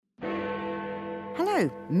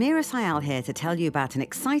Hello, Mira Sayal here to tell you about an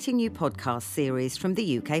exciting new podcast series from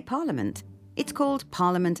the UK Parliament. It's called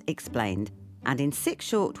Parliament Explained, and in 6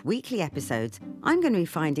 short weekly episodes, I'm going to be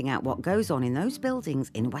finding out what goes on in those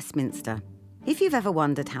buildings in Westminster. If you've ever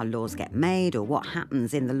wondered how laws get made or what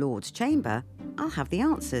happens in the Lords' Chamber, I'll have the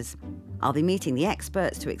answers. I'll be meeting the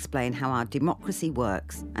experts to explain how our democracy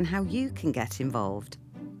works and how you can get involved.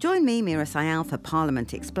 Join me, Mira Sayal, for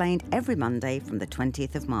Parliament Explained every Monday from the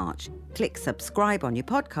 20th of March. Click subscribe on your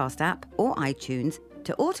podcast app or iTunes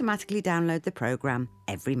to automatically download the programme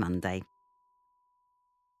every Monday.